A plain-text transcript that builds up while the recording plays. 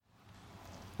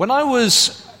When I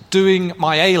was doing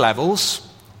my A-levels,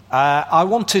 I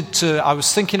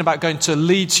was thinking about going to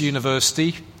Leeds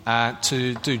University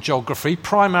to do geography,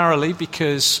 primarily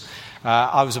because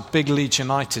I was a big Leeds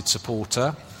United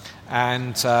supporter,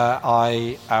 and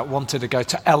I wanted to go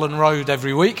to Ellen Road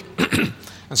every week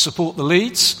and support the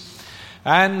Leeds.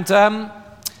 And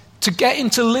to get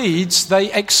into Leeds,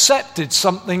 they accepted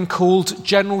something called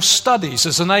General Studies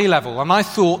as an A-level, and I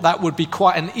thought that would be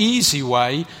quite an easy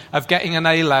way of getting an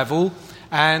A-level.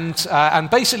 And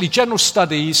basically, General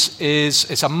Studies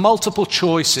is a multiple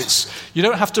choice. You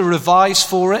don't have to revise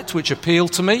for it, which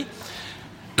appealed to me.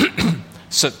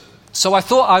 So I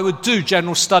thought I would do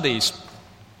General Studies.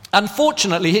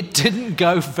 Unfortunately, it didn't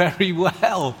go very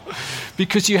well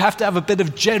because you have to have a bit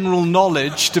of general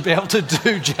knowledge to be able to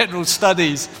do General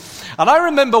Studies. And I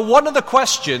remember one of the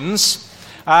questions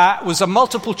was a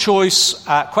multiple choice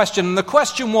question, and the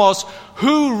question was,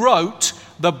 who wrote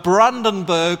the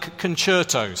Brandenburg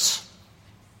Concertos?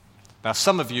 Now,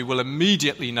 some of you will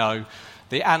immediately know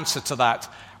the answer to that.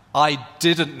 I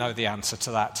didn't know the answer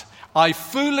to that. I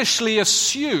foolishly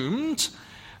assumed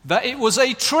that it was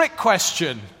a trick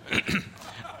question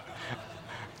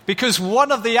because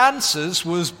one of the answers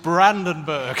was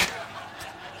Brandenburg.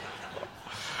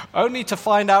 Only to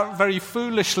find out very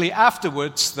foolishly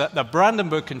afterwards that the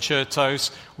Brandenburg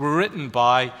Concertos were written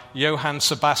by Johann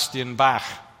Sebastian Bach.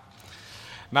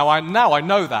 Now I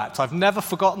know that. I've never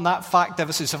forgotten that fact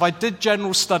ever since. If I did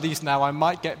General Studies now, I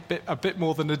might get a bit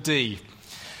more than a D.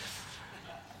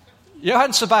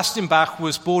 Johann Sebastian Bach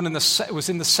was born in the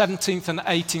 17th and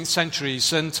 18th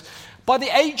centuries, and by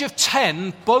the age of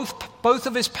 10, both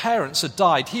of his parents had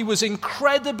died. He was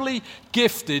incredibly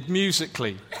gifted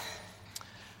musically.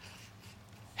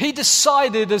 He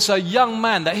decided as a young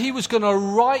man that he was going to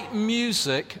write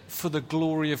music for the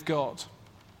glory of God.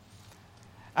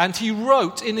 And he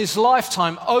wrote in his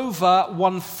lifetime over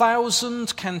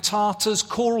 1,000 cantatas,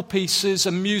 choral pieces,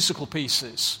 and musical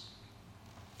pieces.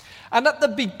 And at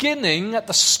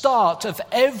the start of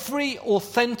every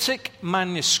authentic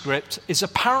manuscript is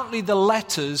apparently the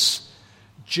letters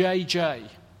JJ.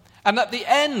 And at the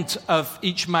end of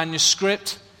each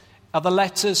manuscript are the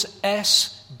letters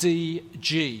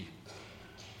SDG.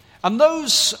 And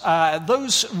those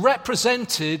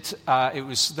represented, it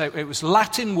was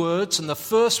Latin words, and the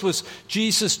first was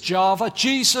Jesus Java,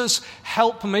 Jesus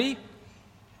help me.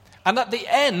 And at the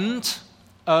end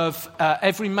of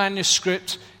every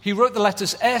manuscript, he wrote the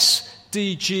letters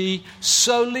SDG,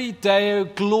 Soli Deo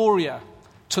Gloria,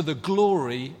 to the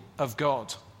glory of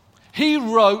God. He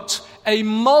wrote a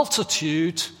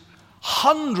multitude,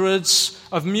 hundreds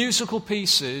of musical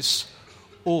pieces,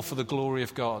 all for the glory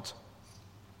of God.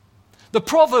 The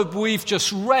proverb we've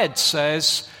just read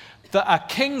says that a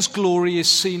king's glory is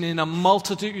seen in a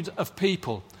multitude of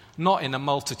people, not in a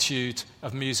multitude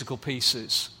of musical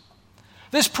pieces.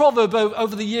 This proverb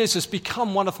over the years has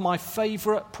become one of my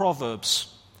favorite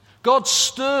proverbs. God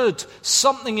stirred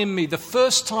something in me the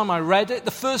first time I read it,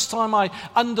 the first time I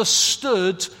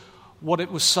understood what it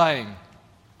was saying.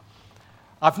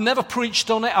 I've never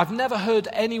preached on it. I've never heard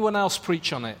anyone else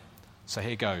preach on it. So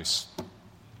here goes.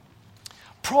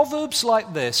 Proverbs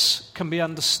like this can be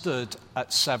understood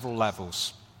at several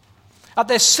levels. At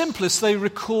their simplest, they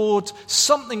record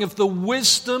something of the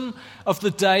wisdom of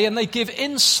the day, and they give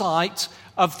insight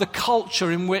of the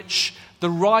culture in which the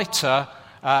writer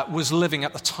was living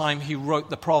at the time he wrote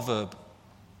the proverb.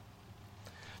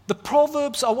 The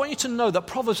Proverbs, I want you to know that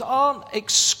Proverbs aren't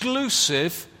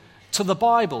exclusive to the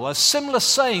Bible, as similar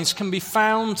sayings can be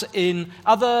found in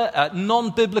other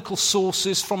non-biblical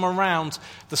sources from around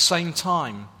the same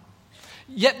time.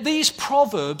 Yet these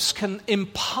Proverbs can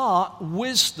impart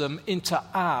wisdom into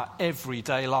our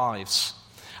everyday lives.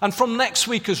 And from next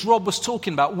week, as Rob was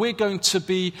talking about, we're going to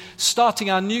be starting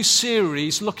our new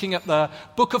series looking at the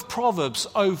book of Proverbs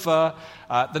over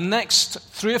the next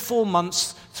 3 or 4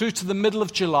 months through to the middle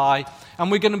of July. And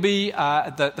we're going to be,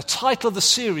 the title of the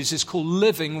series is called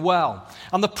Living Well.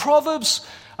 And the Proverbs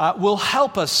will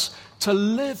help us to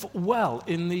live well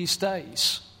in these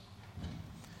days.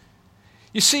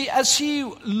 You see, as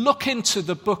you look into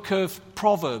the book of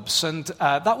Proverbs, and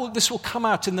this will come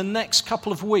out in the next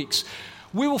couple of weeks,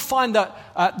 we will find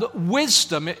that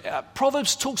wisdom,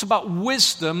 Proverbs talks about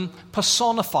wisdom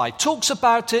personified, talks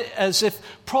about it as if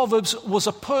Proverbs was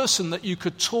a person that you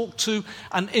could talk to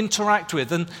and interact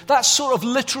with. And that sort of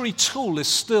literary tool is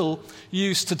still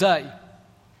used today.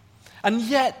 And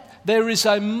yet, there is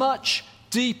a much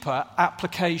deeper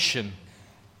application.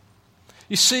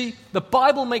 You see, the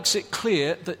Bible makes it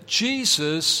clear that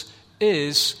Jesus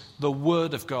is the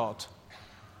Word of God.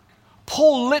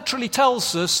 Paul literally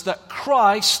tells us that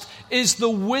Christ is the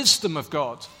wisdom of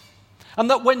God. And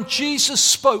that when Jesus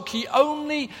spoke, he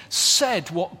only said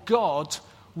what God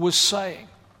was saying.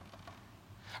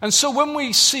 And so when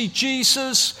we see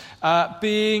Jesus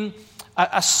being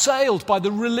assailed by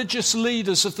the religious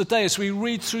leaders of the day, as we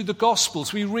read through the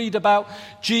Gospels, we read about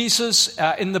Jesus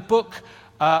in the book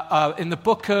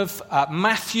of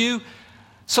Matthew.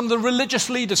 Some of the religious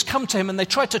leaders come to him and they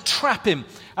try to trap him,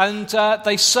 and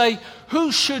they say,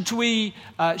 "Who should we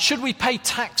pay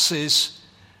taxes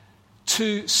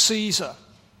to Caesar?"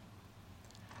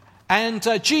 And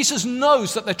Jesus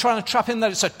knows that they're trying to trap him,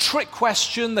 that it's a trick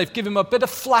question. They've given him a bit of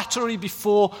flattery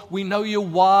before. "We know you're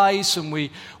wise, and we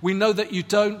know that you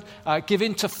don't give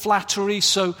in to flattery.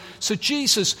 So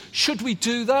Jesus, should we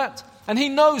do that?" And he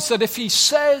knows that if he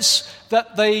says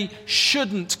that they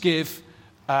shouldn't give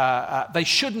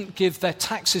their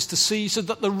taxes to Caesar,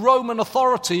 that the Roman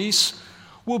authorities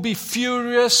will be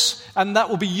furious and that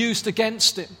will be used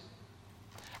against him.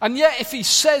 And yet if he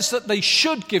says that they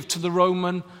should give to the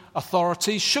Roman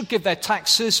authorities, should give their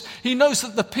taxes, he knows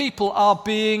that the people are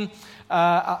being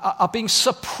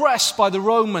suppressed by the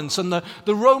Romans, and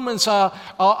the Romans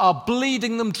are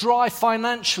bleeding them dry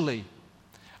financially.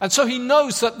 And so he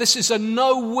knows that this is a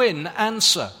no-win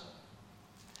answer.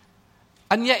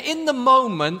 And yet in the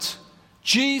moment,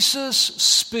 Jesus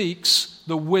speaks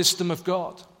the wisdom of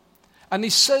God. And he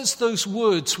says those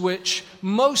words which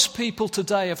most people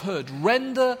today have heard: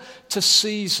 "Render to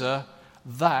Caesar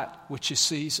that which is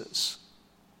Caesar's."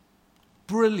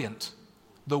 Brilliant.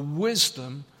 The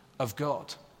wisdom of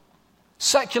God.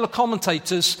 Secular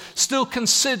commentators still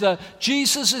consider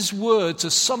Jesus' words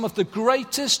as some of the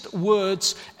greatest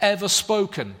words ever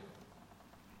spoken.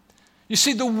 You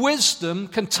see, the wisdom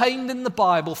contained in the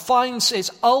Bible finds its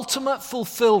ultimate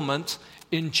fulfillment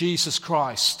in Jesus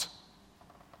Christ.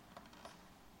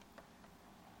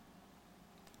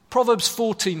 Proverbs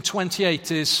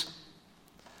 14:28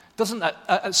 doesn't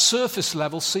at surface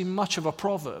level seem much of a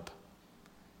proverb.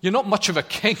 You're not much of a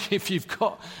king if you've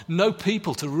got no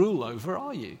people to rule over,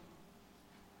 are you?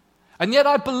 And yet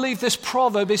I believe this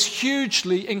proverb is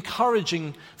hugely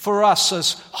encouraging for us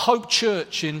as Hope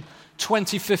Church in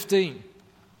 2015.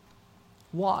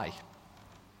 Why?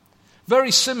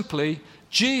 Very simply,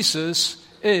 Jesus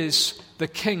is the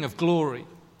King of glory.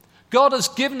 God has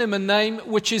given him a name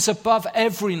which is above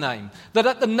every name, that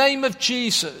at the name of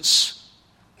Jesus,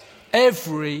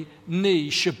 every knee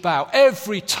should bow,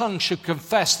 every tongue should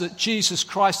confess that Jesus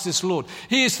Christ is Lord.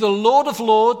 He is the Lord of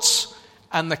lords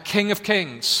and the King of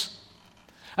kings.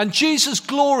 And Jesus'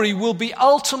 glory will be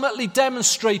ultimately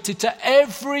demonstrated to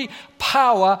every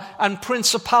power and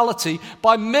principality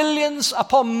by millions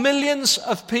upon millions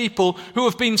of people who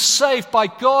have been saved by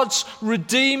God's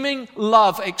redeeming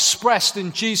love expressed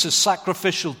in Jesus'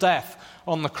 sacrificial death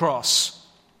on the cross.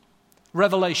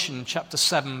 Revelation chapter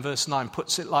 7 verse 9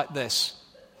 puts it like this.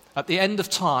 At the end of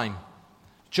time,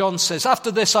 John says,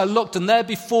 "After this I looked, and there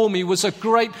before me was a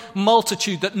great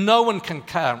multitude that no one can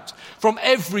count, from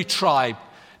every tribe,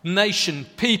 nation,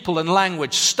 people, and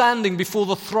language, standing before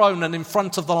the throne and in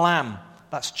front of the Lamb."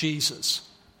 That's Jesus.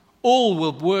 All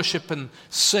will worship and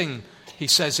sing, he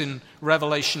says in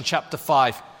Revelation chapter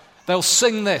 5. They'll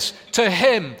sing this: "To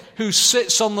him who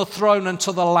sits on the throne and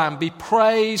to the Lamb be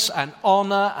praise and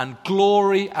honor and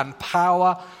glory and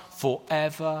power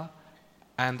forever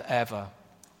and ever."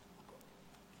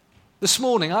 This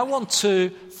morning I want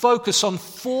to focus on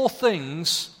 4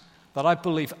 things that I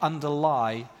believe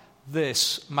underlie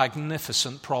this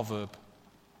magnificent proverb.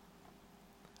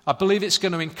 I believe it's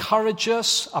going to encourage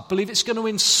us. I believe it's going to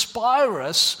inspire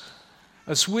us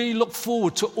as we look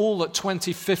forward to all that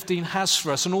 2015 has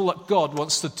for us and all that God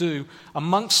wants to do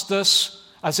amongst us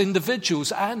as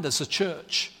individuals and as a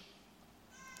church.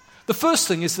 The first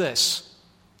thing is this: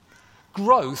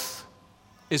 growth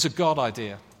is a God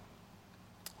idea.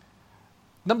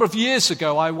 A number of years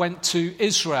ago, I went to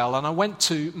Israel, and I went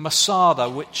to Masada,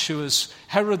 which was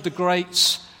Herod the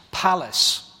Great's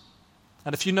palace.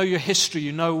 And if you know your history,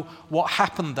 you know what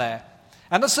happened there.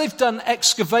 And as they've done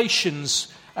excavations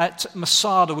at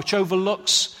Masada, which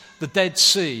overlooks the Dead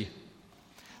Sea,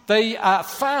 they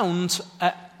found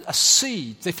a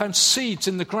seed. They found seeds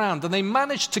in the ground, and they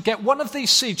managed to get one of these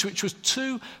seeds, which was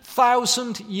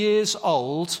 2,000 years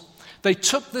old. They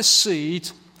took this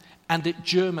seed, and it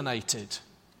germinated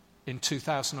in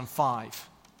 2005.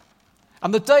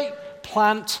 And the date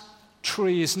plant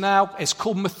tree is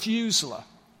called Methuselah.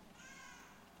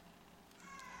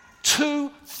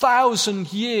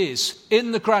 2,000 years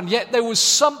in the ground. Yet there was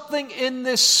something in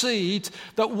this seed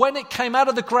that when it came out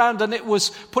of the ground and it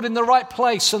was put in the right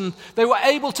place and they were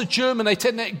able to germinate it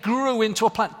and it grew into a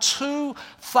plant.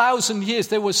 2,000 years.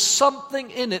 There was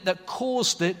something in it that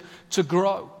caused it to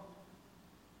grow.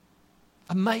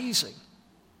 Amazing.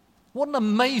 What an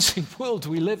amazing world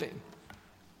we live in.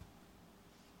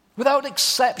 Without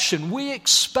exception, we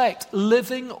expect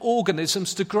living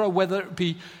organisms to grow, whether it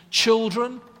be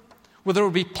children, whether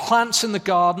it be plants in the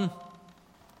garden,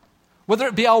 whether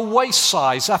it be our waist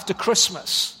size after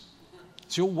Christmas.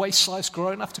 Is your waist size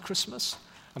growing after Christmas?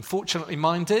 Unfortunately,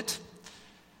 mine did.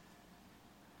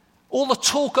 All the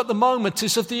talk at the moment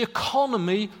is of the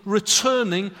economy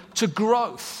returning to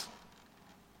growth.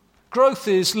 Growth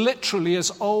is literally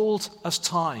as old as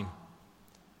time,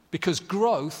 because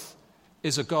growth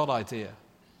is a God idea.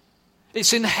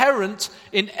 It's inherent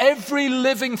in every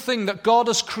living thing that God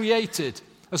has created,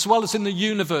 as well as in the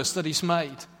universe that He's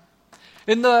made.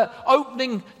 In the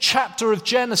opening chapter of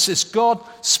Genesis, God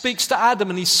speaks to Adam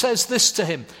and He says this to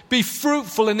him: "Be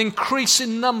fruitful and increase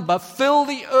in number, fill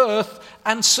the earth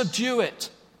and subdue it."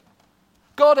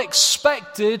 God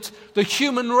expected the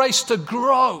human race to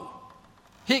grow.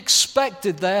 He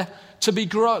expected there to be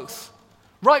growth.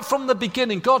 Right from the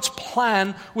beginning, God's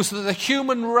plan was that the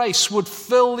human race would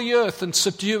fill the earth and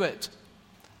subdue it.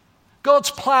 God's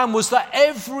plan was that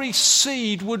every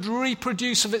seed would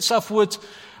reproduce of itself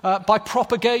by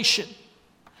propagation.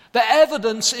 The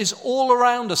evidence is all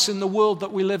around us in the world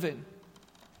that we live in.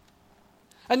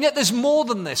 And yet there's more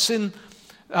than this. In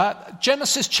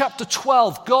Genesis chapter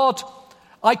 12, God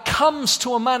comes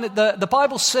to a man. The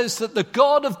Bible says that the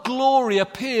God of glory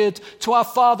appeared to our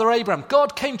father Abraham.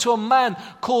 God came to a man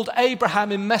called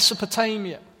Abraham in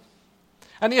Mesopotamia.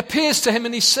 And He appears to him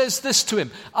and He says this to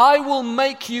him: "I will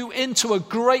make you into a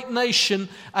great nation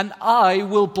and I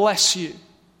will bless you."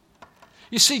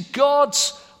 You see,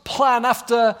 God's plan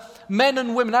after men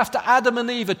and women, after Adam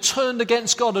and Eve had turned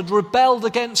against God, had rebelled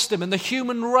against Him, and the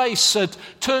human race had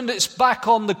turned its back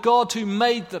on the God who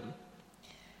made them,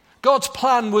 God's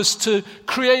plan was to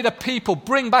create a people,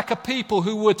 bring back a people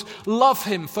who would love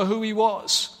Him for who He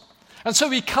was. And so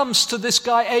He comes to this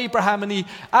guy Abraham, and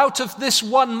out of this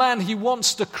one man, He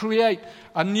wants to create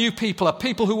a new people, a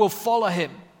people who will follow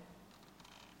Him.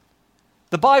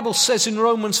 The Bible says in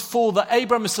Romans 4 that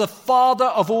Abraham is the father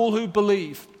of all who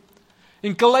believe.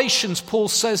 In Galatians, Paul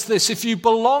says this: "If you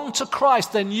belong to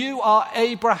Christ, then you are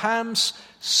Abraham's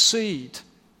seed."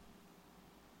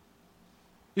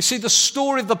 You see, the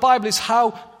story of the Bible is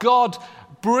how God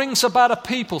brings about a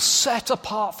people set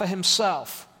apart for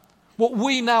Himself, what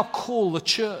we now call the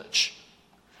church.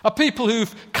 A people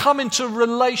who've come into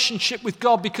relationship with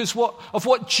God because of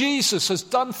what Jesus has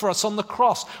done for us on the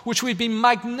cross, which we've been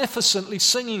magnificently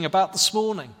singing about this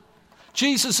morning.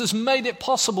 Jesus has made it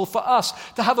possible for us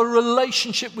to have a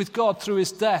relationship with God through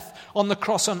His death on the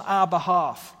cross on our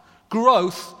behalf.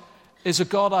 Growth is a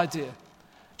God idea.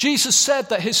 Jesus said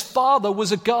that His Father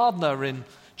was a gardener in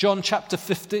John chapter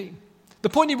 15. The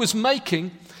point He was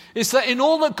making is that in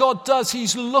all that God does,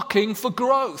 He's looking for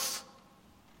growth.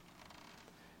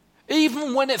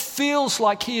 Even when it feels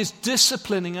like He is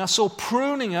disciplining us or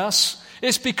pruning us,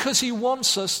 it's because He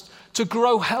wants us to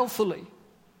grow healthily.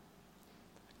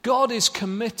 God is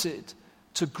committed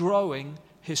to growing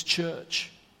His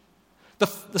church.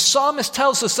 The psalmist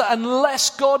tells us that unless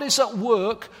God is at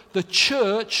work, the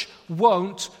church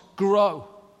won't grow.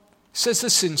 He says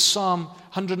this in Psalm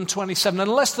 127: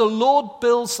 "Unless the Lord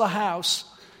builds the house,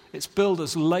 its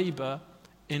builders labor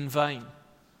in vain."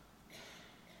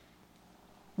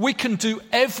 We can do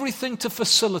everything to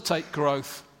facilitate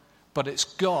growth, but it's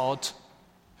God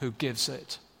who gives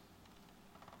it.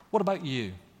 What about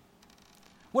you?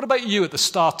 What about you at the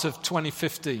start of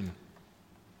 2015?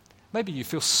 Maybe you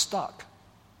feel stuck.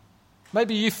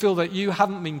 Maybe you feel that you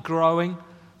haven't been growing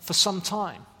for some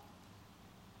time.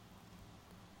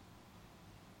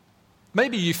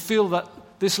 Maybe you feel that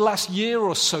this last year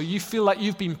or so, you feel like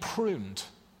you've been pruned.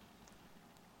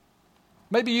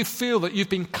 Maybe you feel that you've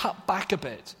been cut back a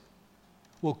bit.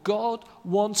 Well, God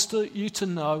wants you to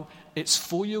know it's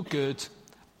for your good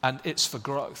and it's for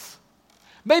growth.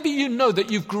 Maybe you know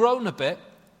that you've grown a bit,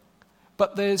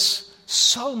 but there's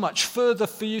so much further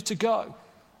for you to go,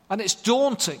 and it's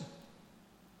daunting.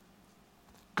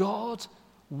 God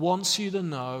wants you to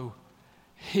know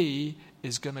He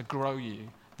is going to grow you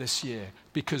this year,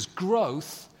 because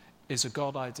growth is a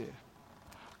God idea.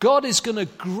 God is going to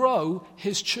grow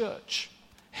His church.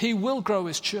 He will grow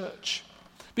His church.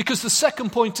 Because the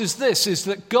second point is this, is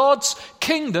that God's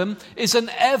kingdom is an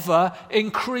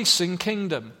ever-increasing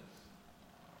kingdom.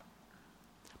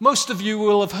 Most of you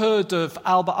will have heard of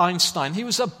Albert Einstein. He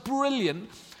was a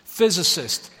brilliant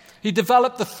physicist. He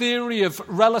developed the theory of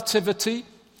relativity,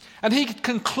 and he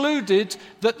concluded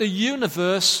that the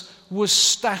universe was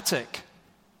static.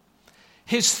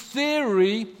 His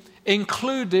theory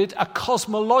included a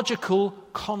cosmological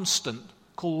constant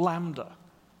called lambda.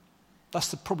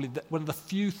 That's probably one of the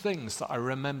few things that I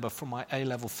remember from my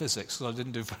A-level physics, because I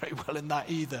didn't do very well in that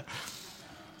either.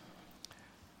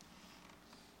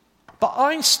 But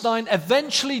Einstein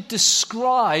eventually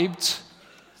described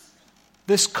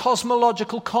this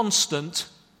cosmological constant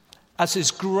as his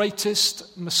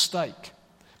greatest mistake.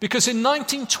 Because in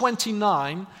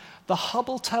 1929, the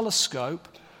Hubble telescope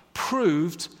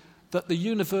proved that the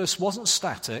universe wasn't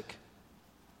static,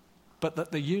 but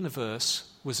that the universe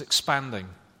was expanding.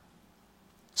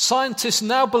 Scientists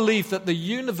now believe that the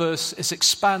universe is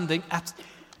expanding at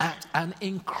an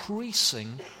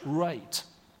increasing rate.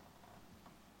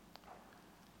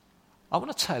 I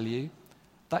want to tell you,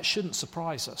 that shouldn't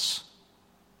surprise us.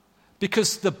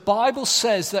 Because the Bible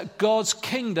says that God's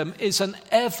kingdom is an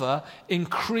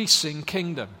ever-increasing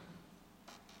kingdom.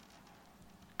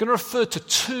 I'm going to refer to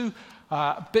two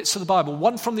bits of the Bible,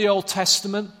 one from the Old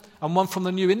Testament and one from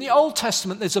the New. In the Old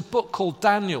Testament, there's a book called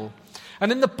Daniel.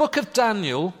 And in the book of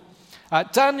Daniel,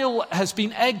 Daniel has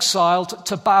been exiled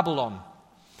to Babylon.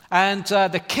 And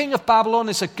the king of Babylon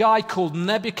is a guy called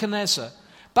Nebuchadnezzar.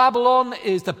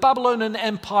 The Babylonian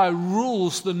Empire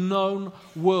rules the known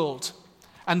world.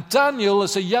 And Daniel,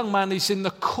 as a young man, is in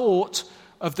the court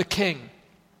of the king.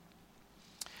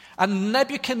 And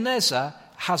Nebuchadnezzar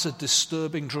has a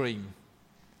disturbing dream.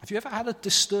 Have you ever had a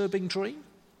disturbing dream?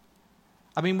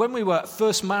 I mean, when we were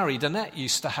first married, Annette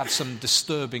used to have some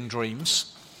disturbing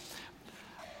dreams.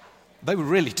 They were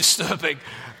really disturbing.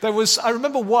 I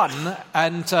remember one,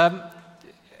 and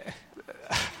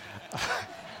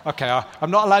okay,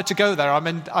 I'm not allowed to go there.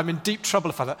 I'm in deep trouble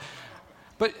if I don't.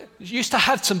 But she used to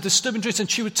have some disturbing dreams, and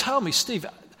she would tell me, Steve,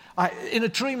 in a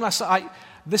dream last night,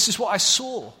 this is what I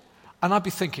saw. And I'd be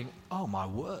thinking, oh my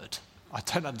word, I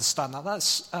don't understand that.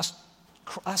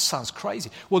 That sounds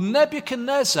crazy. Well,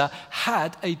 Nebuchadnezzar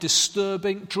had a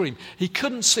disturbing dream. He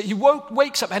couldn't see. He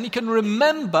wakes up and he can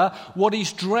remember what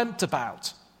he's dreamt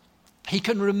about. He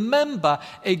can remember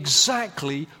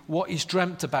exactly what he's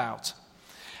dreamt about.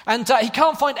 And he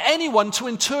can't find anyone to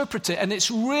interpret it, and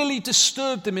it's really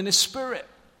disturbed him in his spirit.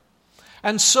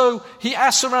 And so he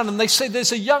asks around, and they say,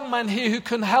 there's a young man here who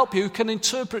can help you, who can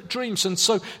interpret dreams. And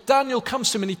so Daniel comes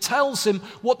to him, and he tells him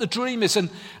what the dream is.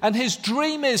 And his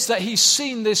dream is that he's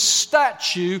seen this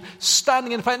statue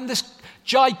standing in front of this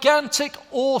gigantic,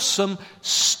 awesome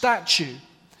statue.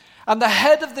 And the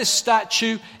head of this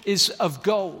statue is of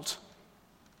gold.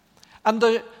 And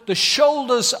the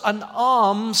shoulders and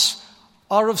arms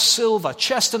are of silver.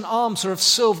 Chest and arms are of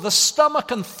silver. The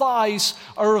stomach and thighs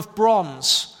are of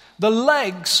bronze. The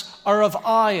legs are of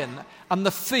iron, and the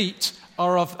feet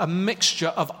are of a mixture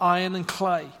of iron and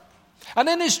clay. And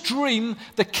in his dream,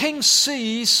 the king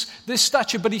sees this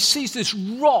statue, but he sees this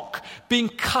rock being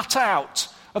cut out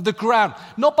of the ground,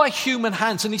 not by human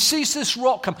hands. And he sees this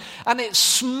rock come, and it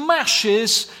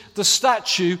smashes the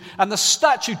statue, and the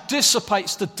statue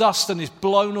dissipates to dust and is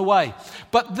blown away.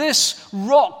 But this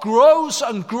rock grows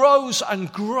and grows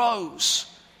and grows,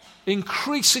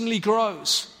 increasingly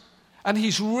grows. And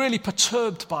he's really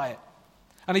perturbed by it.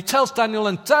 And he tells Daniel,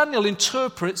 and Daniel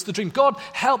interprets the dream. God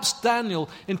helps Daniel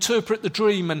interpret the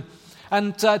dream.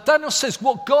 And Daniel says,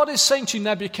 what God is saying to you,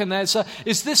 Nebuchadnezzar,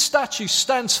 is this statue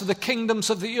stands for the kingdoms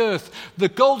of the earth. The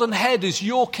golden head is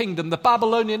your kingdom, the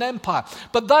Babylonian Empire.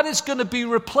 But that is going to be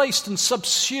replaced and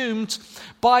subsumed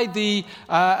by the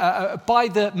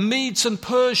Medes and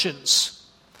Persians.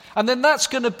 And then that's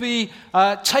going to be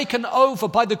taken over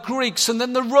by the Greeks, and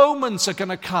then the Romans are going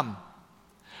to come.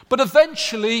 But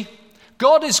eventually,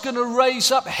 God is going to raise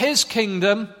up his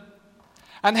kingdom,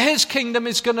 and his kingdom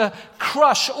is going to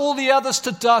crush all the others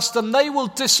to dust, and they will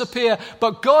disappear.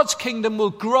 But God's kingdom will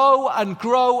grow and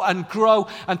grow and grow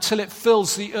until it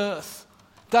fills the earth.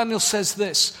 Daniel says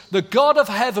this, the God of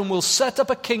heaven will set up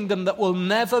a kingdom that will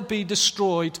never be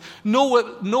destroyed, nor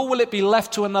will it be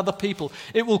left to another people.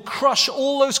 It will crush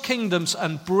all those kingdoms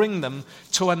and bring them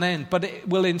to an end, but it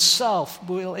will itself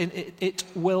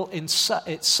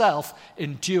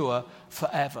endure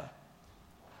forever.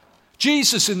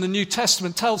 Jesus in the New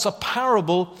Testament tells a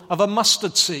parable of a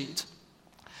mustard seed.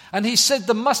 And he said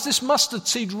this mustard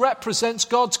seed represents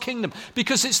God's kingdom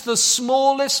because it's the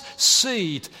smallest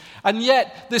seed. And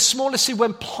yet, this smallest seed,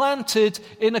 when planted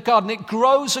in a garden, it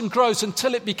grows and grows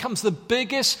until it becomes the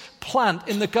biggest plant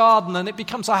in the garden, and it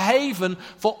becomes a haven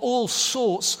for all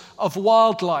sorts of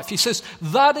wildlife. He says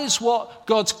that is what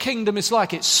God's kingdom is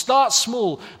like. It starts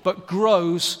small but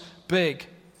grows big.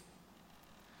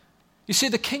 You see,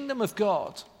 the kingdom of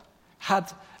God had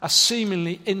a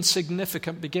seemingly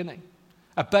insignificant beginning.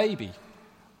 A baby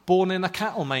born in a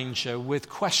cattle manger with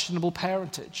questionable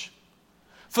parentage.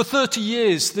 For 30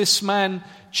 years, this man,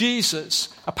 Jesus,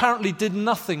 apparently did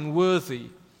nothing worthy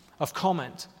of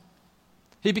comment.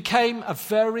 He became a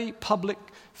very public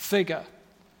figure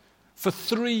for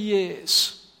 3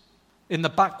 years in the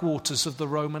backwaters of the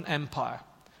Roman Empire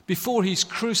before he's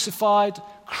crucified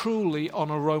cruelly on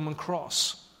a Roman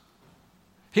cross.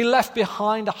 He left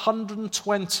behind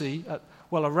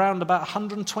around about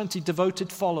 120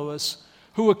 devoted followers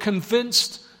who were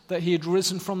convinced that he had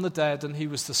risen from the dead and he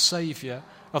was the Savior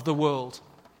of the world.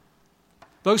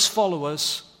 Those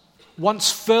followers, once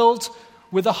filled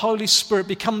with the Holy Spirit,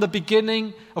 become the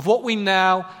beginning of what we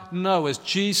now know as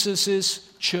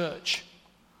Jesus' church.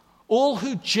 All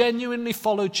who genuinely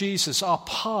follow Jesus are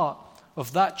part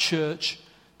of that church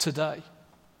today.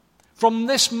 From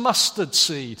this mustard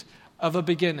seed of a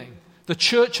beginning, the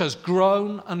church has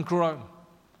grown and grown.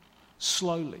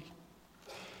 Slowly,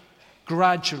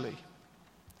 gradually,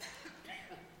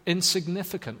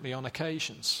 insignificantly on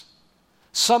occasions,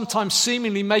 sometimes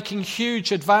seemingly making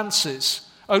huge advances,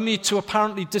 only to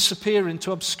apparently disappear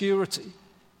into obscurity.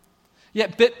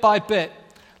 Yet bit by bit,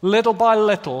 little by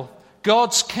little,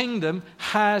 God's kingdom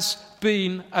has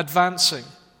been advancing,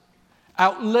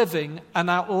 outliving and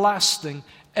outlasting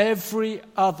every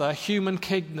other human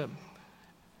kingdom,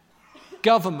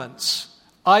 governments,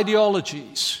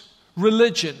 ideologies,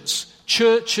 religions,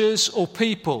 churches, or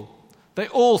people. They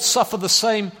all suffer the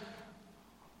same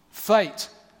fate.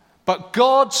 But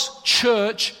God's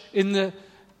church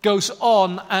goes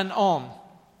on and on.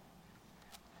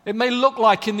 It may look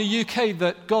like in the UK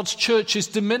that God's church is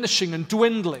diminishing and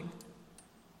dwindling.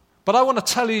 But I want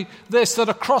to tell you this, that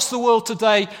across the world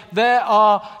today, there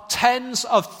are tens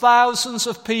of thousands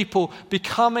of people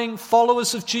becoming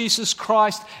followers of Jesus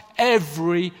Christ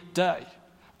every day.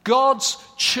 God's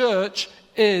church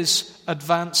is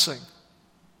advancing.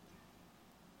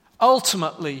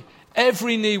 Ultimately,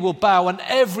 every knee will bow and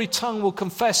every tongue will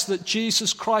confess that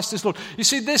Jesus Christ is Lord. You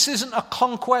see, this isn't a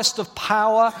conquest of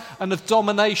power and of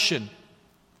domination.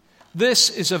 This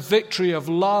is a victory of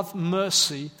love,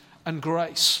 mercy, and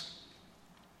grace.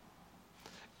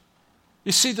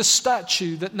 You see, the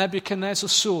statue that Nebuchadnezzar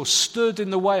saw stood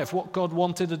in the way of what God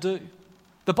wanted to do.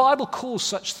 The Bible calls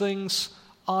such things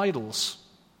idols.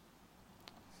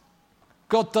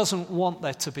 God doesn't want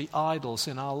there to be idols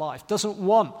in our life, doesn't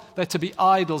want there to be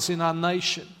idols in our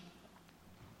nation.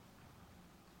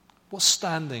 What's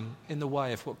standing in the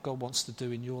way of what God wants to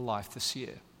do in your life this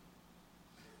year?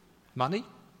 Money?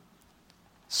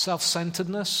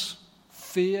 Self-centeredness?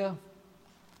 Fear?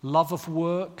 Love of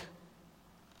work?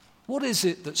 What is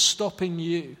it that's stopping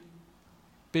you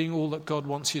being all that God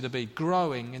wants you to be,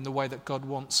 growing in the way that God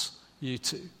wants you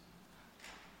to?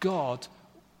 God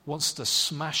wants to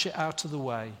smash it out of the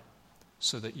way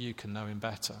so that you can know him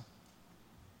better.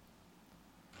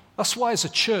 That's why as a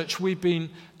church we've been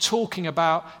talking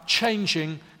about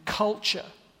changing culture.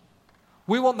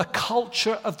 We want the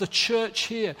culture of the church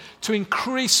here to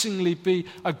increasingly be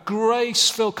a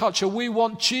grace-filled culture. We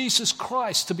want Jesus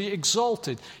Christ to be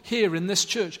exalted here in this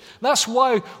church. That's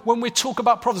why when we talk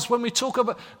about Proverbs, when we talk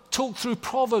through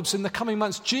Proverbs in the coming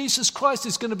months, Jesus Christ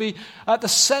is going to be at the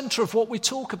center of what we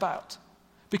talk about,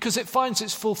 because it finds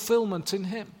its fulfillment in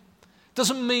him.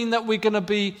 Doesn't mean that we're going to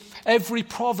be, every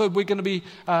proverb we're going to be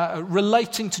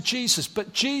relating to Jesus,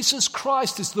 but Jesus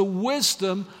Christ is the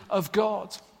wisdom of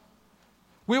God.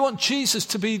 We want Jesus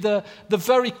to be the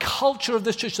very culture of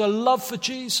this church, the love for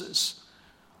Jesus.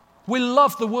 We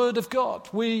love the Word of God.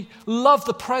 We love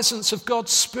the presence of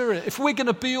God's Spirit. If we're going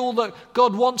to be all that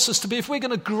God wants us to be, if we're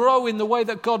going to grow in the way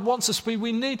that God wants us to be,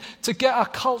 we need to get our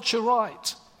culture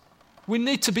right. We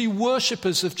need to be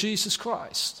worshippers of Jesus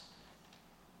Christ.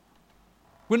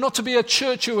 We're not to be a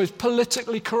church who is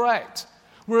politically correct.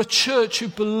 We're a church who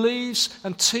believes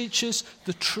and teaches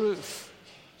the truth,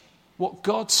 what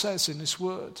God says in his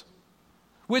word.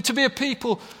 We're to be a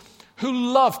people who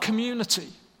love community.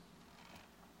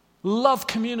 Love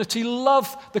community,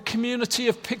 love the community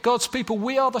of God's people.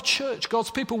 We are the church, God's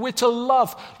people. We're to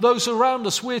love those around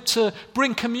us. We're to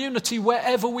bring community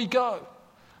wherever we go.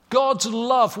 God's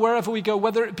love wherever we go,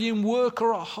 whether it be in work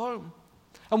or at home.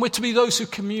 And we're to be those who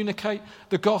communicate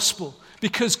the gospel,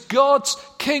 because God's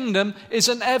kingdom is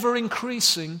an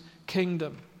ever-increasing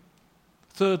kingdom.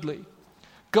 Thirdly,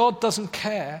 God doesn't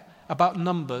care about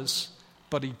numbers,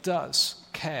 but he does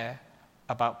care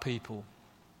about people.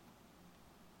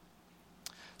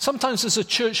 Sometimes as a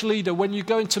church leader, when you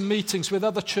go into meetings with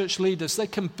other church leaders, they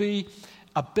can be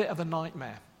a bit of a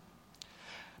nightmare.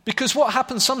 Because what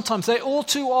happens sometimes, they all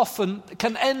too often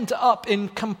can end up in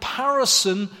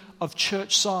comparison of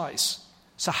church size.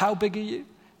 So how big are you?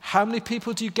 How many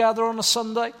people do you gather on a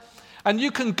Sunday? And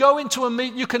you can go into a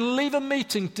meeting, you can leave a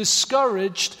meeting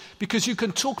discouraged because you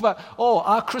can talk about,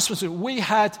 our Christmas, we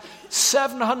had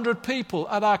 700 people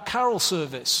at our carol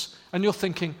service. And you're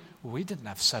thinking, we didn't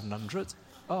have 700.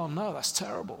 Oh no, that's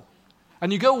terrible.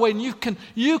 And you go away and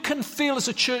you can feel as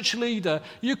a church leader,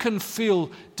 you can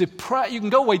feel depressed. You can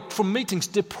go away from meetings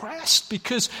depressed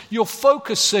because you're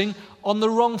focusing on the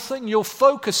wrong thing. You're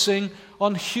focusing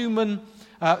on human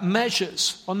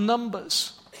measures, on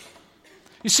numbers.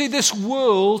 You see, this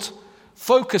world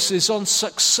focuses on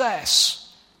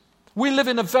success. We live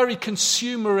in a very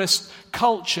consumerist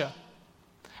culture.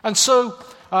 And so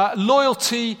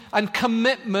loyalty and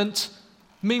commitment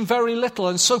mean very little.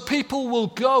 And so people will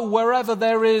go wherever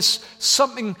there is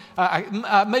something,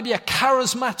 maybe a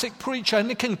charismatic preacher, and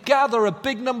it can gather a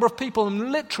big number of people.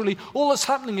 And literally all that's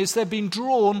happening is they're being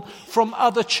drawn from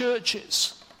other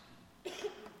churches.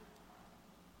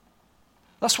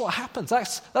 That's what happens.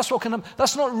 That's what can happen.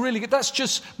 That's not really good. That's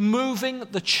just moving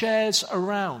the chairs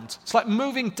around. It's like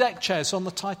moving deck chairs on the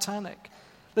Titanic.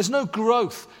 There's no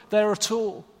growth there at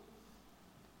all.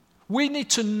 We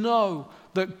need to know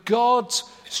that God's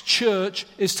church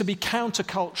is to be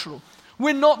countercultural.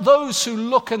 We're not those who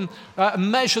look and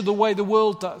measure the way the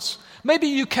world does. Maybe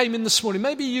you came in this morning.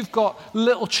 Maybe you've got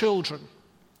little children,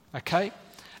 okay?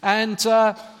 And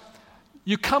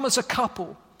you come as a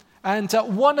couple. And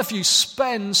one of you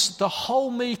spends the whole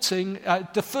meeting,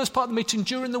 the first part of the meeting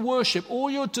during the worship, all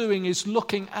you're doing is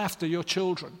looking after your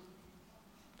children.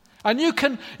 And you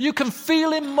can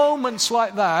feel in moments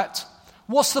like that,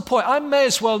 what's the point? I may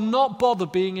as well not bother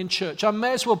being in church. I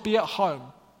may as well be at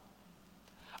home.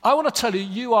 I want to tell you,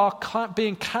 you are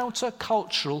being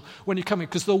countercultural when you come in,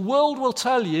 because the world will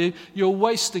tell you you're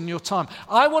wasting your time.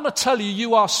 I want to tell you,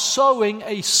 you are sowing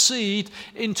a seed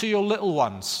into your little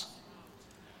ones.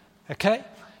 Okay?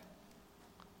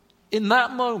 In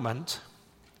that moment,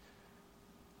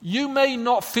 you may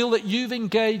not feel that you've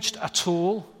engaged at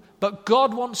all, but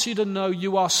God wants you to know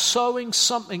you are sowing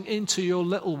something into your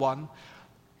little one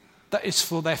that is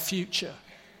for their future.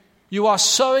 You are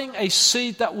sowing a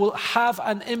seed that will have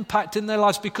an impact in their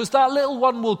lives, because that little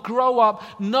one will grow up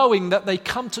knowing that they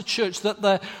come to church,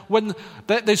 that when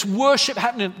there's worship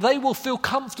happening, they will feel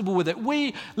comfortable with it.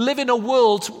 We live in a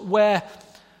world where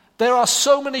there are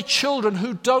so many children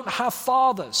who don't have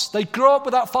fathers. They grow up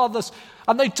without fathers,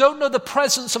 and they don't know the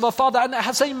presence of a father, and it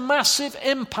has a massive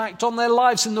impact on their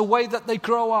lives in the way that they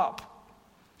grow up.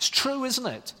 It's true, isn't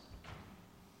it?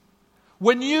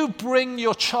 When you bring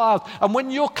your child, and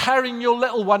when you're carrying your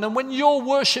little one, and when you're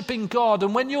worshiping God,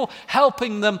 and when you're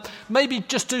helping them maybe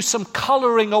just do some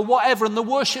coloring or whatever, and the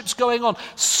worship's going on,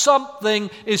 something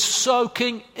is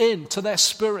soaking into their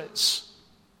spirits.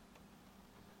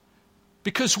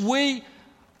 Because we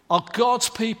are God's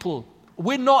people.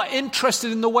 We're not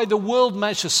interested in the way the world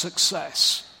measures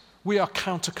success. We are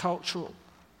countercultural.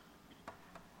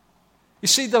 You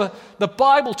see, the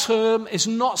Bible term is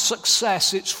not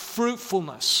success, it's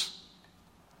fruitfulness.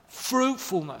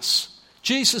 Fruitfulness.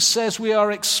 Jesus says we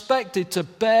are expected to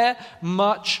bear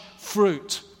much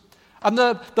fruit. And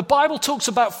the Bible talks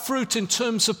about fruit in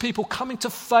terms of people coming to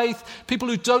faith, people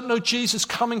who don't know Jesus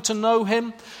coming to know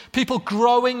him, people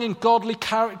growing in godly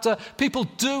character, people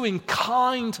doing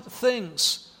kind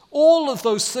things. All of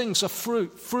those things are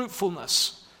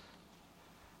fruitfulness.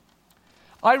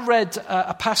 I read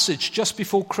a passage just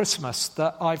before Christmas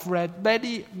that I've read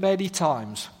many, many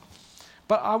times.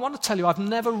 But I want to tell you, I've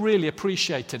never really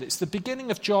appreciated it. It's the beginning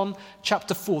of John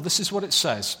chapter 4. This is what it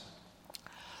says.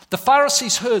 The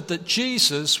Pharisees heard that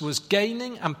Jesus was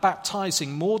gaining and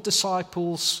baptizing more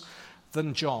disciples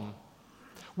than John.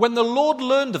 When the Lord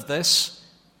learned of this,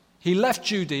 he left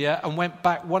Judea and went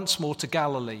back once more to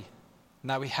Galilee.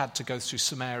 Now he had to go through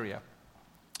Samaria.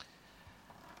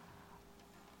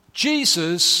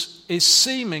 Jesus is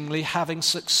seemingly having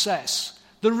success.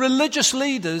 The religious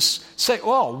leaders say,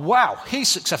 oh, wow, he's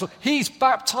successful. He's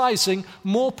baptizing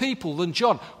more people than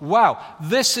John. Wow,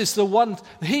 this is the one,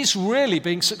 he's really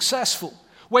being successful.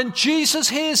 When Jesus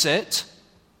hears it,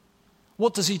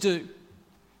 what does he do?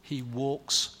 He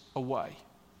walks away.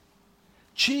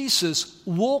 Jesus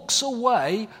walks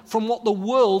away from what the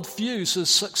world views as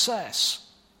success.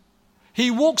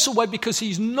 He walks away because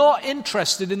he's not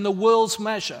interested in the world's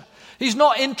measure. He's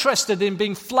not interested in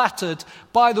being flattered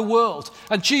by the world.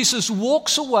 And Jesus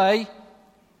walks away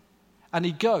and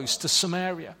he goes to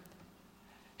Samaria.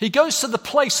 He goes to the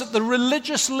place that the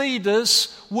religious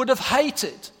leaders would have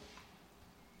hated.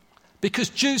 Because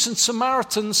Jews and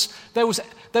Samaritans, there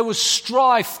was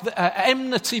strife,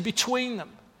 enmity between them.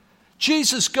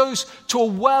 Jesus goes to a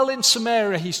well in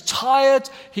Samaria. He's tired,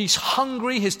 he's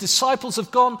hungry, his disciples have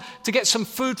gone to get some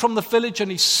food from the village, and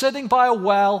he's sitting by a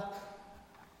well,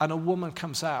 and a woman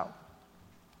comes out.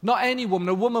 Not any woman,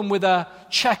 a woman with a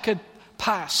checkered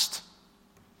past.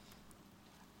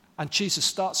 And Jesus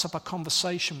starts up a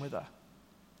conversation with her.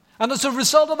 And as a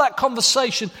result of that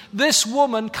conversation, this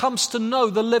woman comes to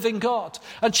know the living God.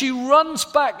 And she runs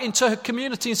back into her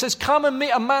community and says, "Come and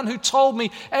meet a man who told me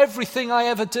everything I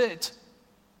ever did."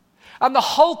 And the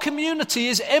whole community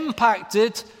is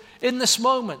impacted in this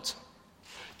moment.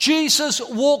 Jesus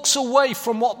walks away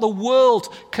from what the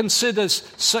world considers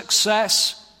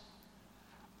success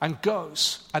and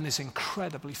goes and is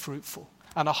incredibly fruitful.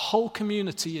 And a whole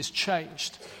community is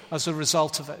changed as a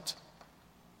result of it.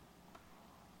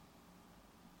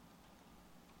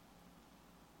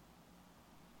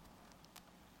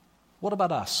 What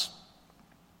about us?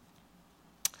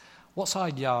 What's our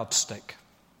yardstick?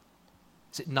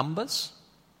 Is it numbers?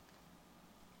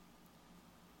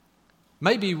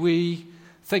 Maybe we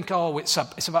think, oh, it's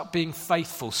about being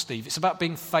faithful, Steve. It's about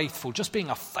being faithful, just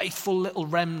being a faithful little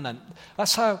remnant.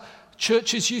 That's how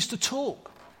churches used to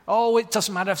talk. Oh, it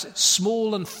doesn't matter if it's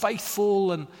small and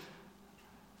faithful, and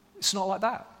it's not like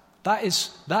that. That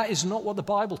is not what the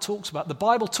Bible talks about. The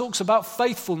Bible talks about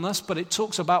faithfulness, but it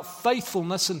talks about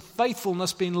faithfulness and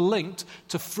faithfulness being linked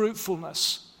to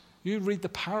fruitfulness. You read the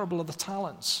parable of the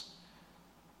talents.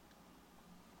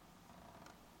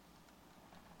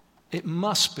 It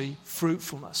must be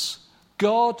fruitfulness.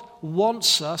 God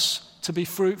wants us to be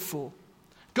fruitful.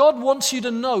 God wants you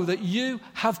to know that you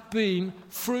have been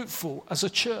fruitful as a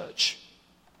church.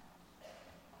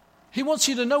 He wants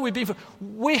you to know we've been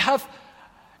fruitful.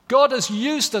 God has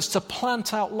used us to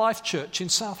plant out Life Church in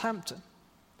Southampton.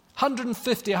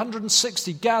 150,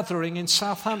 160 gathering in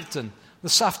Southampton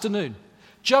this afternoon.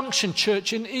 Junction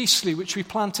Church in Eastleigh, which we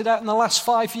planted out in the last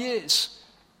 5 years.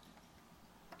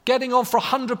 Getting on for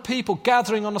 100 people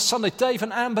gathering on a Sunday. Dave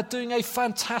and Amber doing a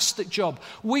fantastic job.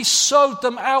 We sowed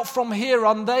them out from here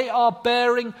and they are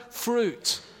bearing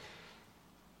fruit.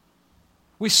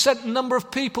 We sent a number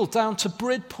of people down to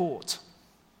Bridport.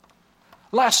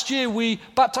 Last year we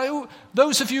baptized,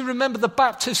 those of you remember the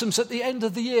baptisms at the end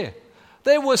of the year.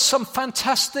 There were some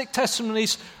fantastic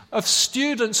testimonies of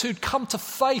students who'd come to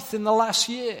faith in the last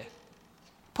year.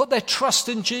 Put their trust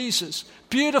in Jesus.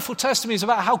 Beautiful testimonies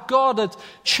about how God had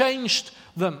changed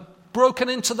them, broken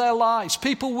into their lives.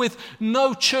 People with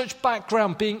no church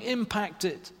background being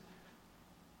impacted.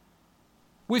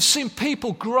 We've seen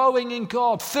people growing in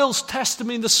God. Phil's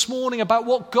testimony this morning about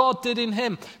what God did in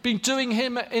him, been doing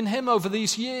in him over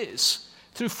these years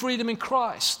through freedom in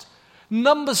Christ.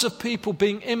 Numbers of people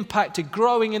being impacted,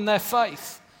 growing in their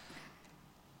faith.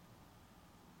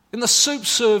 In the soup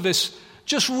service,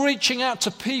 just reaching out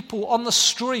to people on the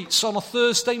streets on a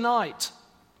Thursday night.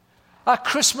 The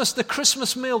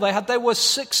Christmas meal they had, there were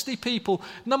 60 people,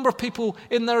 number of people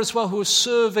in there as well who were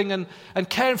serving and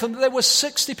caring for them. There were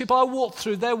 60 people I walked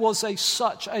through. There was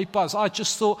such a buzz. I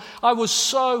just thought, I was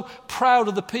so proud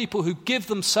of the people who give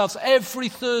themselves every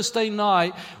Thursday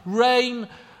night, rain,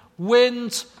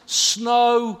 wind,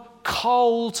 snow,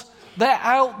 cold. They're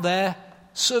out there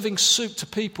serving soup to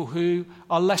people who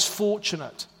are less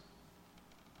fortunate.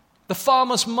 The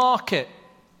farmer's market,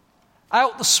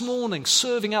 out this morning,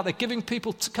 serving out there, giving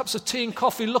people cups of tea and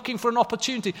coffee, looking for an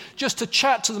opportunity just to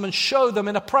chat to them and show them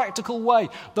in a practical way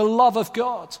the love of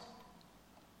God.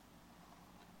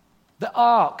 The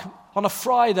Ark on a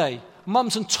Friday,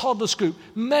 mums and toddlers group,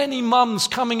 many mums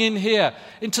coming in here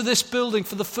into this building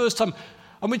for the first time.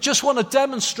 And we just want to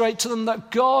demonstrate to them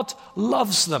that God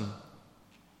loves them.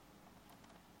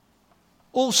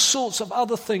 All sorts of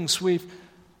other things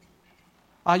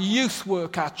our youth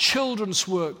work, our children's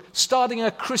work, starting a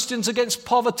Christians Against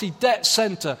Poverty debt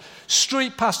centre,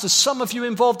 street pastors, some of you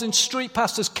involved in street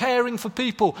pastors caring for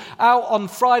people out on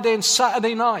Friday and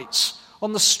Saturday nights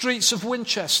on the streets of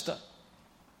Winchester.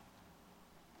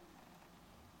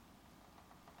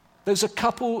 There's a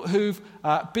couple who've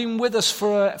been with us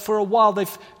for a while.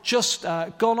 They've just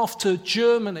gone off to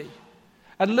Germany.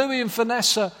 And Louis and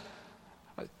Vanessa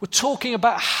we're talking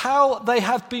about how they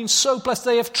have been so blessed.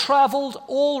 They have traveled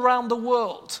all around the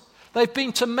world. They've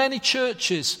been to many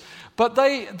churches, but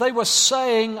they were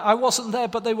saying, I wasn't there,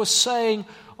 but they were saying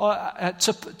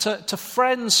to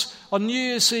friends on New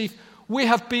Year's Eve, we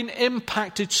have been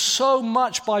impacted so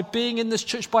much by being in this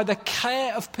church, by the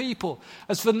care of people.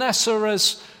 As Vanessa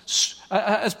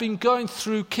has been going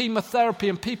through chemotherapy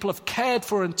and people have cared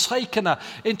for her and taken her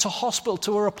into hospital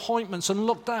to her appointments and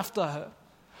looked after her.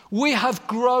 We have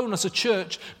grown as a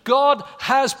church. God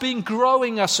has been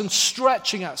growing us and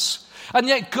stretching us. And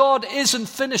yet God isn't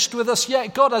finished with us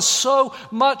yet. God has so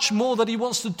much more that he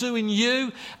wants to do in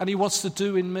you, and he wants to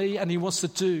do in me, and he wants to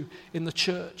do in the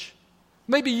church.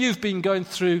 Maybe you've been going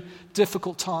through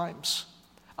difficult times.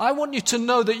 I want you to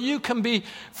know that you can be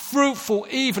fruitful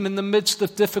even in the midst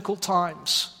of difficult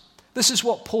times. This is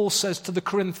what Paul says to the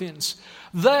Corinthians.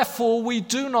 Therefore, we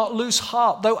do not lose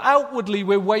heart, though outwardly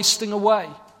we're wasting away.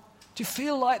 Do you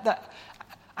feel like that?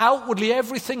 Outwardly,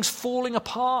 everything's falling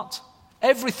apart.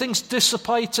 Everything's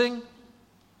dissipating.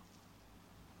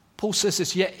 Paul says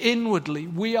this, yet inwardly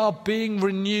we are being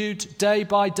renewed day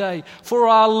by day. For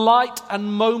our light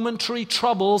and momentary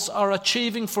troubles are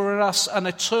achieving for us an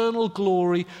eternal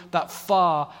glory that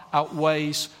far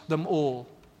outweighs them all.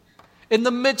 In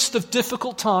the midst of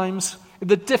difficult times, in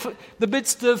the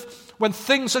midst of when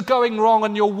things are going wrong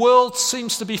and your world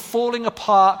seems to be falling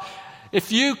apart,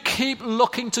 if you keep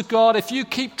looking to God, if you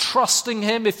keep trusting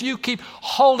him, if you keep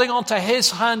holding on to his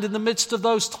hand in the midst of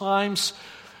those times,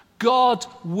 God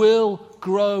will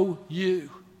grow you.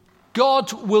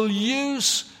 God will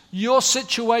use your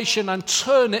situation and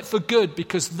turn it for good,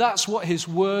 because that's what his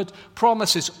word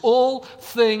promises. All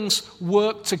things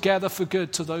work together for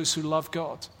good to those who love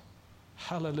God.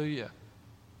 Hallelujah.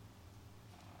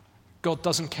 God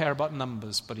doesn't care about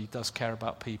numbers, but he does care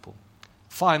about people.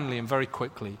 Finally, and very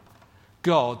quickly,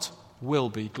 God will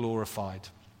be glorified.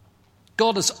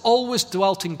 God has always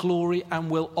dwelt in glory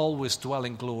and will always dwell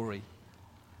in glory.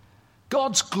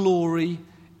 God's glory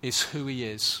is who he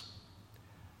is.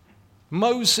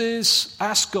 Moses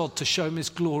asked God to show him his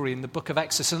glory in the book of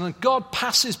Exodus, and then God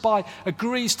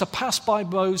agrees to pass by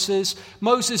Moses.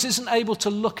 Moses isn't able to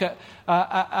look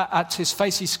at his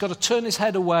face. He's got to turn his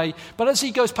head away. But as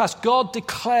he goes past, God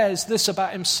declares this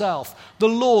about himself. The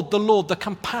Lord, the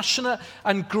compassionate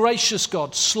and gracious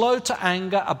God, slow to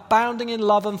anger, abounding in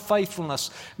love and faithfulness,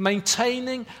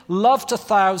 maintaining love to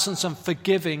thousands and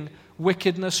forgiving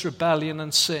wickedness, rebellion,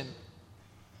 and sin.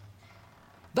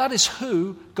 That is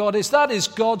who God is. That is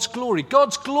God's glory.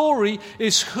 God's glory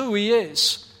is who he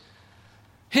is.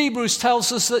 Hebrews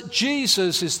tells us that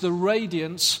Jesus is the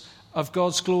radiance of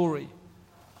God's glory.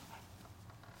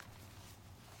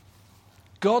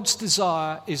 God's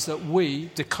desire is that we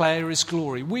declare his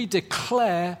glory. We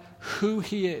declare who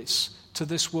he is to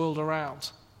this world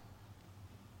around.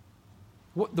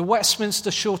 The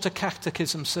Westminster Shorter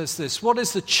Catechism says this: what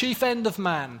is the chief end of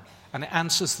man? And it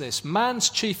answers this: man's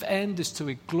chief end is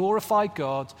to glorify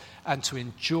God and to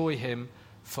enjoy him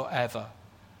forever.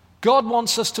 God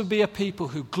wants us to be a people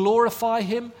who glorify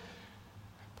him,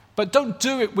 but don't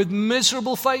do it with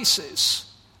miserable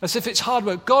faces, as if it's hard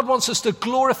work. God wants us to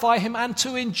glorify him and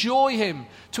to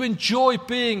enjoy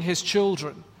being his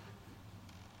children.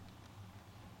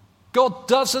 God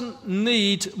doesn't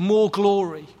need more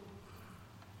glory.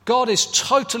 God is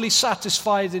totally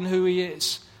satisfied in who he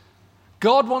is.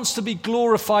 God wants to be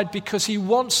glorified because he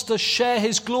wants to share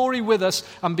his glory with us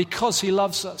and because he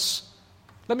loves us.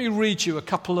 Let me read you a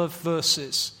couple of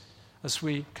verses as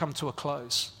we come to a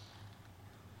close.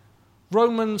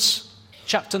 Romans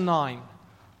chapter 9.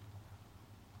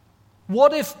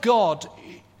 What if God,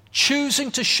 choosing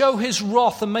to show his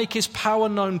wrath and make his power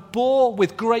known, bore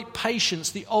with great patience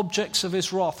the objects of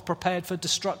his wrath prepared for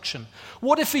destruction?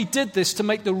 What if he did this to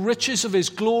make the riches of his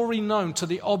glory known to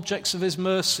the objects of his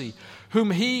mercy,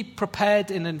 whom he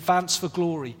prepared in advance for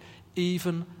glory,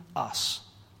 even us?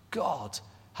 God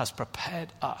has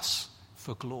prepared us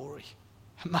for glory.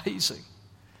 Amazing.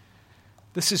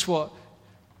 This is what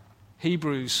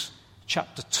Hebrews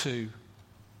chapter 2,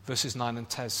 verses 9 and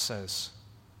 10 says.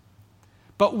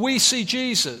 But we see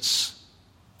Jesus,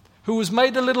 who was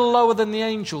made a little lower than the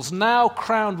angels, now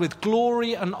crowned with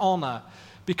glory and honor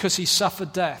because he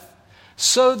suffered death,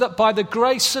 so that by the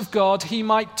grace of God he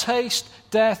might taste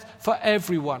death for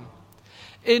everyone,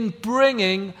 in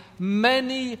bringing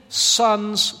many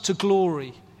sons to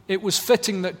glory. It was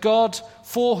fitting that God,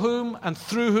 for whom and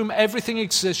through whom everything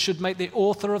exists, should make the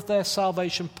author of their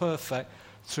salvation perfect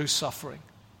through suffering.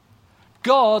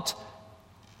 God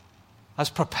has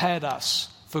prepared us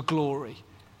for glory.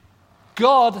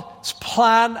 God's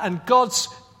plan and God's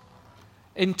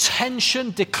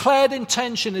intention, declared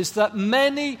intention, is that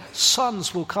many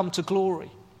sons will come to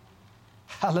glory.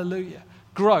 Hallelujah.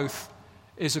 Growth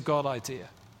is a God idea.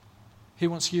 He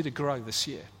wants you to grow this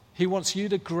year. He wants you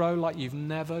to grow like you've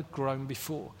never grown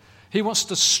before. He wants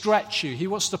to stretch you. He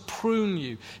wants to prune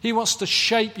you. He wants to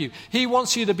shape you. He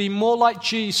wants you to be more like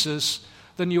Jesus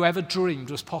than you ever dreamed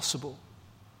was possible.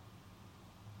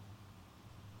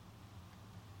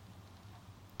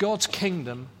 God's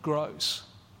kingdom grows.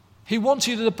 He wants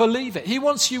you to believe it. He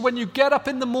wants you, when you get up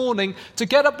in the morning, to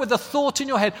get up with a thought in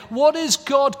your head. What is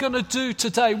God going to do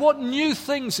today? What new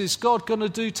things is God going to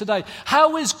do today?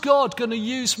 How is God going to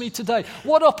use me today?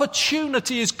 What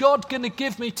opportunity is God going to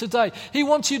give me today? He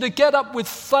wants you to get up with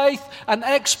faith and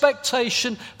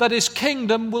expectation that His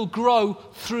kingdom will grow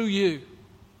through you.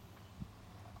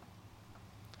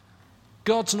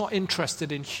 God's not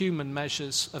interested in human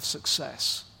measures of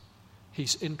success.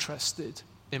 He's interested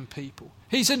in people.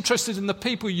 He's interested in the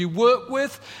people you work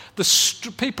with,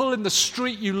 the people in the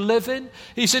street you live in.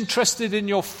 He's interested in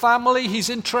your family. He's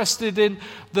interested in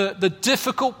the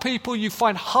difficult people you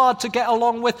find hard to get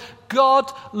along with.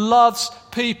 God loves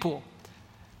people.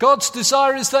 God's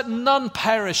desire is that none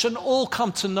perish and all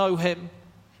come to know Him.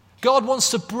 God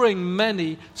wants to bring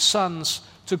many sons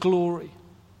to glory.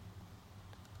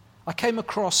 I came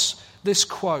across this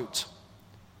quote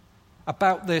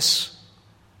about this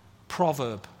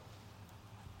proverb.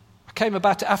 I came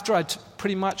about it after I'd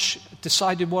pretty much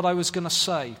decided what I was going to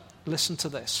say. Listen to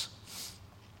this.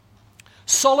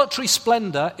 Solitary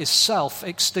splendor is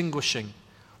self-extinguishing.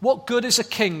 What good is a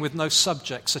king with no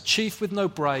subjects, a chief with no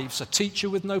braves, a teacher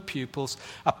with no pupils,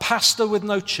 a pastor with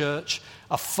no church,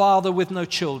 a father with no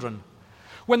children?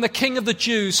 When the king of the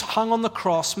Jews hung on the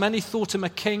cross, many thought him a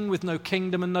king with no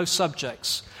kingdom and no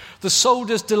subjects. The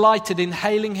soldiers delighted in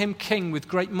hailing him king with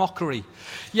great mockery.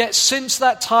 Yet since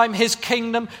that time his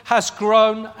kingdom has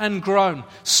grown and grown.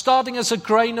 Starting as a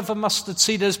grain of a mustard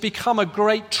seed, it has become a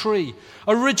great tree.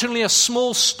 Originally a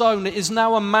small stone, it is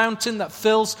now a mountain that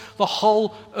fills the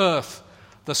whole earth.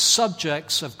 The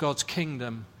subjects of God's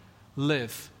kingdom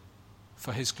live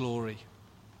for His glory.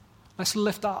 Let's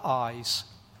lift our eyes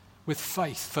with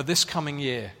faith for this coming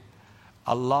year.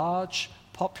 A large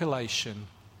population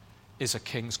is a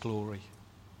king's glory.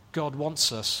 God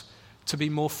wants us to be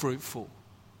more fruitful.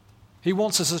 He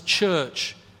wants us as a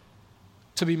church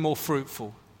to be more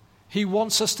fruitful. He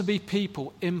wants us to be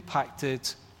people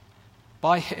impacted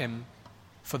by Him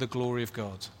for the glory of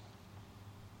God.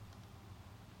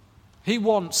 He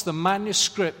wants the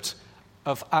manuscript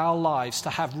of our lives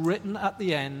to have written at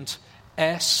the end,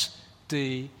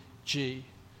 SDG,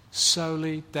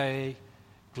 Soli Deo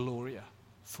Gloria,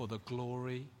 for the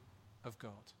glory of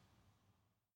God.